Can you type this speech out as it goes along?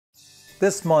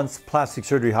This month's plastic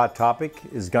surgery hot topic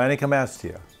is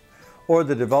gynecomastia, or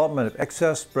the development of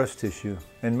excess breast tissue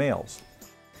in males.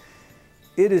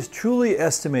 It is truly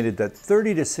estimated that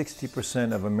 30 to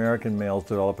 60% of American males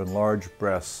develop enlarged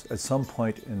breasts at some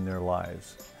point in their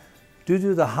lives. Due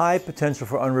to the high potential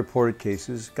for unreported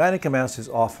cases, gynecomastia is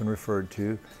often referred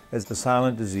to as the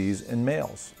silent disease in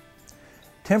males.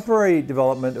 Temporary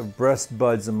development of breast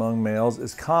buds among males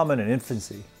is common in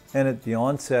infancy and at the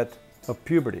onset of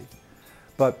puberty.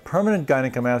 But permanent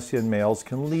gynecomastia in males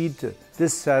can lead to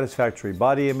dissatisfactory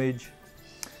body image,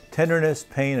 tenderness,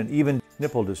 pain, and even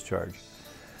nipple discharge.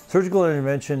 Surgical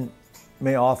intervention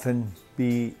may often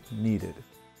be needed.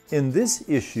 In this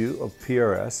issue of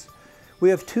PRS, we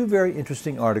have two very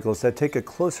interesting articles that take a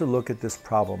closer look at this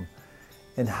problem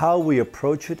and how we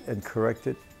approach it and correct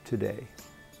it today.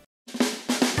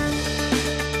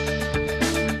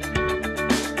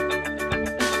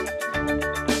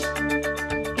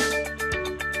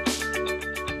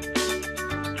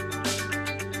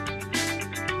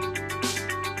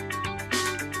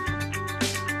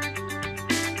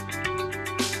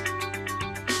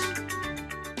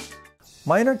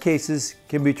 Minor cases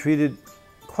can be treated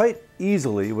quite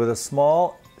easily with a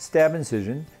small stab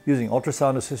incision using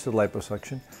ultrasound-assisted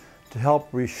liposuction to help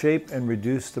reshape and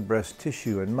reduce the breast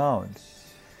tissue and mound.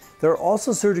 There are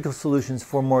also surgical solutions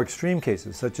for more extreme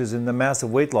cases, such as in the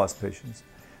massive weight loss patients,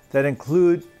 that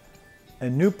include a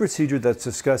new procedure that's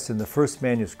discussed in the first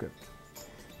manuscript.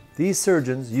 These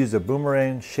surgeons use a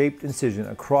boomerang-shaped incision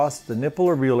across the nipple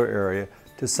or relar area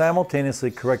to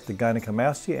simultaneously correct the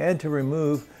gynecomastia and to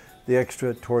remove the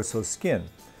extra torso skin.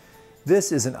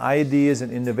 This is an ideas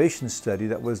and innovation study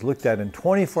that was looked at in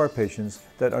 24 patients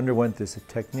that underwent this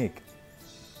technique.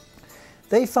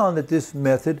 They found that this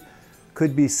method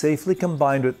could be safely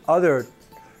combined with other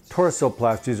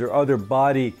torsoplasties or other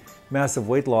body massive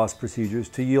weight loss procedures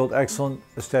to yield excellent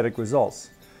aesthetic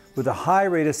results, with a high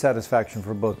rate of satisfaction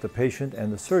for both the patient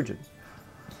and the surgeon.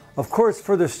 Of course,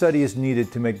 further study is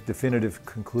needed to make definitive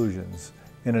conclusions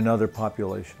in another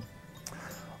population.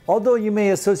 Although you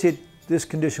may associate this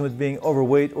condition with being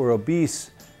overweight or obese,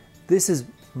 this is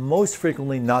most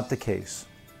frequently not the case.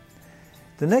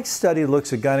 The next study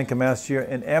looks at gynecomastia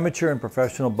in amateur and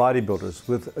professional bodybuilders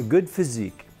with a good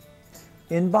physique.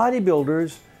 In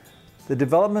bodybuilders, the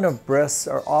development of breasts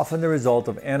are often the result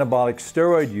of anabolic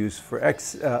steroid use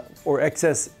or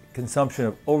excess consumption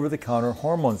of over-the-counter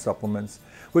hormone supplements,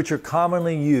 which are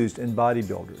commonly used in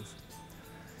bodybuilders.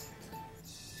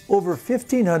 Over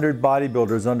 1,500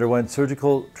 bodybuilders underwent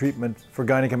surgical treatment for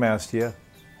gynecomastia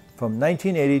from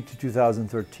 1980 to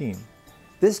 2013.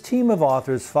 This team of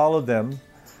authors followed them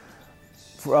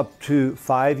for up to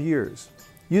 5 years.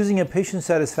 Using a patient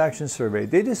satisfaction survey,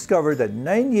 they discovered that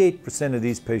 98% of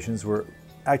these patients were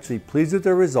actually pleased with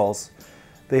their results.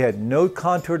 They had no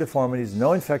contour deformities,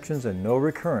 no infections, and no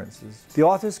recurrences. The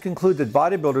authors conclude that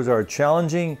bodybuilders are a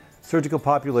challenging surgical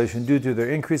population due to their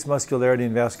increased muscularity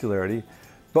and vascularity,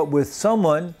 but with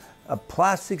someone, a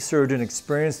plastic surgeon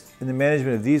experienced in the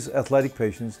management of these athletic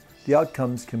patients, the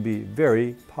outcomes can be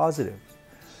very positive.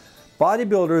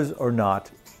 Bodybuilders or not,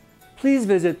 please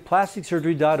visit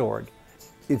plasticsurgery.org.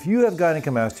 If you have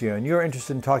gynecomastia and you're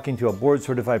interested in talking to a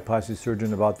board-certified plastic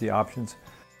surgeon about the options,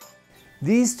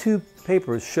 these two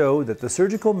papers show that the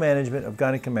surgical management of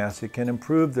gynecomastia can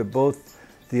improve both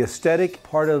the aesthetic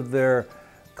part of their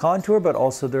contour but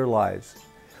also their lives.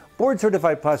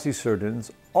 Board-certified plastic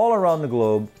surgeons all around the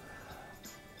globe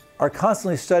are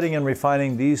constantly studying and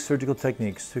refining these surgical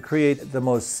techniques to create the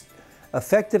most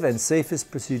effective and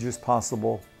safest procedures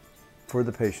possible for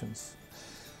the patients.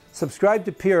 Subscribe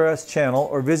to PRS channel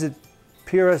or visit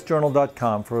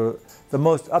prsjournal.com for the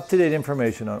most up-to-date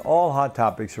information on all hot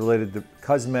topics related to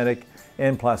cosmetic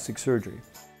and plastic surgery.